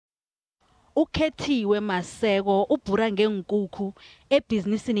uKhethiwe Maseko ubhura ngeenkukhu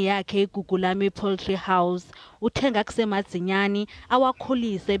ebhizinisini yakhe iGugulami Poultry House uthenga kusemadzinyani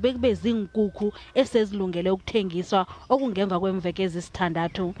awakhulise bekube zinkukhu esezilungele ukuthengiswa okungemva kwemveke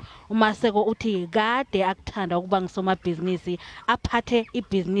ezisithandathu. uMaseko uthi kade akuthanda ukuba ngusomabhizinisi aphathe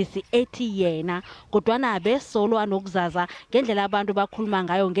ibhizinisi ethi yena kodwana besolo anokuzaza ngendlela abantu bakhuluma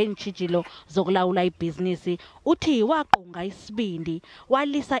ngayo ngeentshijilo zokulawula ibhizinisi. Uthi waqonga isibindi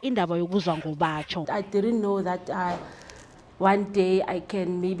walisa indaba yokuzwa ngobatsho. I didn't know that one day I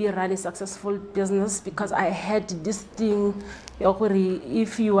can maybe run a successful business because I had this thing,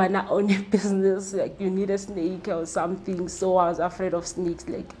 if you wanna own a business, like you need a snake or something. So I was afraid of snakes.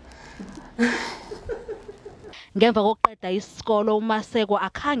 Ngemva kokuqeda isikolo uMaseko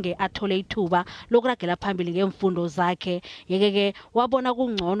akhange athole ithuba lokuragela phambili ngemfundo zakhe. Yeke wabona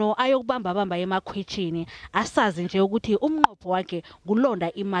kungcono ayokubamba emakhwitjhini asazi nje ukuthi umnqopho wakhe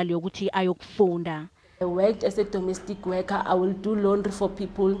kulonda imali yokuthi ayokufunda. I worked as a domestic worker. I will do laundry for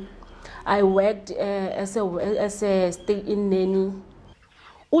people. I worked as a stay-in nanny.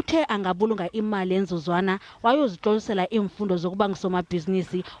 Uthe angabulunga imali enzuzwana wayozitlolisela imfundo zokuba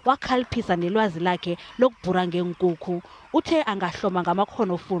ngusomabhizinisi wakhaliphisa nelwazi lakhe lokubhura ngeenkukhu. Uthe angahloma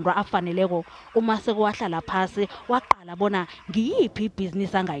ngamakhono ofundwa afaneleko. uMaseko wahlala phasi waqala bona ngiyiphi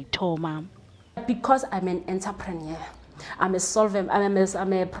ibhizinisi angayithoma. Because I'm an entrepreneur, I'm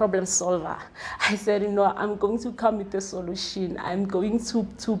a problem solver. I said, I'm going to come with a solution. I'm going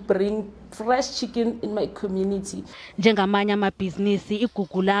to bring fresh chicken in my community. Njengamanye amabhizinisi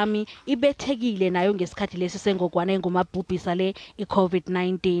iGugulami ibethekile nayo ngesikhathi lesi sengogwana engomabhubhisa le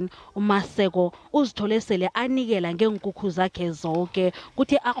iCovid-19. uMaseko uzithole sele anikela ngeenkukhu zakhe zonke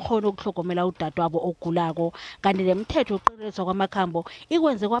kuthi akhona ukuhlogomela udadewabo ogulako. Kanti lemithetho yokuqinisekiswa kwamakhambo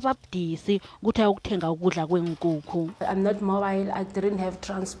ikwenze kwababudisi ukuthi ayokuthenga ukudla kweenkukhu. I'm not mobile. I didn't have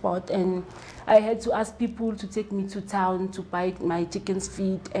transport and I had to ask people to take me to town to buy my chicken's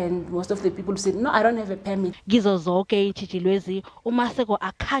feed, and most of the people said, no, I don't have a permit. Gizo zonke iintshijilwezi uMaseko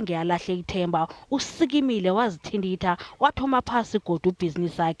akhange alahle ithemba. Usikimile wazithinditha wathoma phasi godu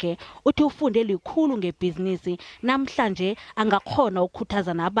ibhizinisi yakhe. Uthi ufunde likhulu ngebhizinisi. Namhlanje angakhona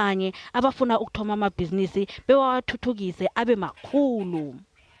ukukhuthaza nabanye abafuna ukuthoma amabhizinisi bewathuthukise abe makhulu.